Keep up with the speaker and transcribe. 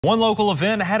One local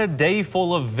event had a day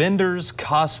full of vendors,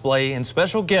 cosplay, and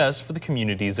special guests for the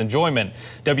community's enjoyment.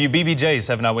 WBBJ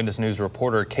 7 Eyewitness News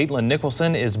reporter Caitlin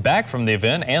Nicholson is back from the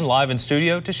event and live in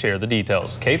studio to share the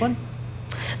details. Caitlin?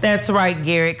 That's right,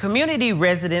 Garrett. Community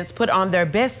residents put on their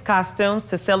best costumes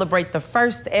to celebrate the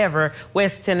first ever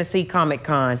West Tennessee Comic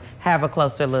Con. Have a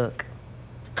closer look.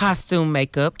 Costume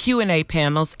makeup, Q&A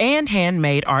panels, and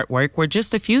handmade artwork were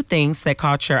just a few things that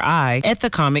caught your eye at the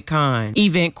Comic Con.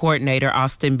 Event coordinator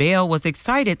Austin Bell was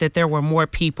excited that there were more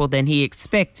people than he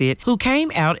expected who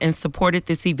came out and supported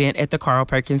this event at the Carl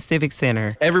Perkins Civic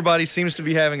Center. Everybody seems to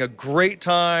be having a great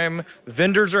time.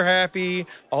 Vendors are happy.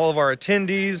 All of our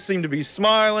attendees seem to be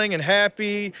smiling and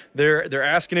happy. They're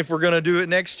asking if we're going to do it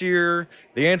next year.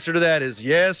 The answer to that is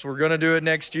yes, we're going to do it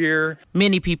next year.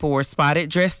 Many people were spotted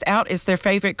dressed out as their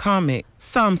favorite comic.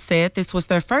 Some said this was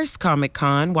their first Comic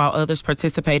Con, while others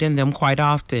participate in them quite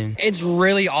often. It's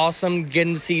really awesome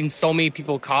getting to see so many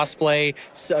people cosplay,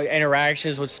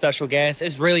 interactions with special guests.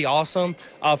 It's really awesome.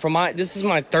 This is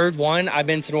my third one. I've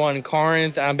been to the one in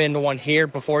Corinth, and I've been to one here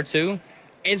before too.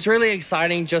 It's really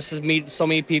exciting just to meet so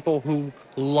many people who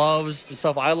loves the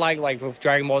stuff I like with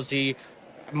Dragon Ball Z,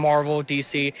 Marvel,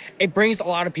 DC. It brings a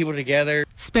lot of people together.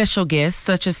 Special guests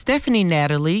such as Stephanie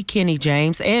Natalie, Kenny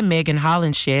James, and Megan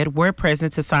Hollenshed were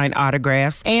present to sign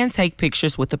autographs and take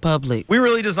pictures with the public. We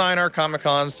really design our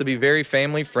Comic-Cons to be very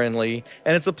family friendly,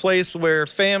 and it's a place where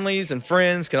families and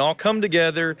friends can all come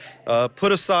together,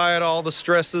 put aside all the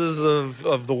stresses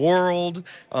of the world,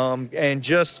 and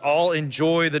just all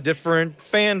enjoy the different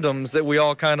fandoms that we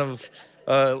all kind of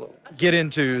get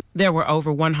into. There were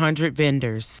over 100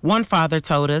 vendors. One father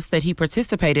told us that he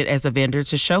participated as a vendor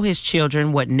to show his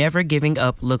children what never giving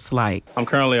up looks like. I'm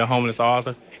currently a homeless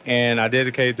author, and I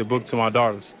dedicated the book to my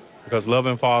daughters because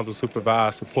loving fathers who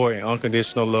provide support and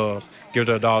unconditional love give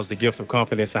their daughters the gift of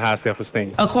confidence and high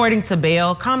self-esteem. According to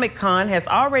Bell, Comic Con has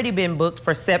already been booked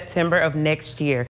for September of next year.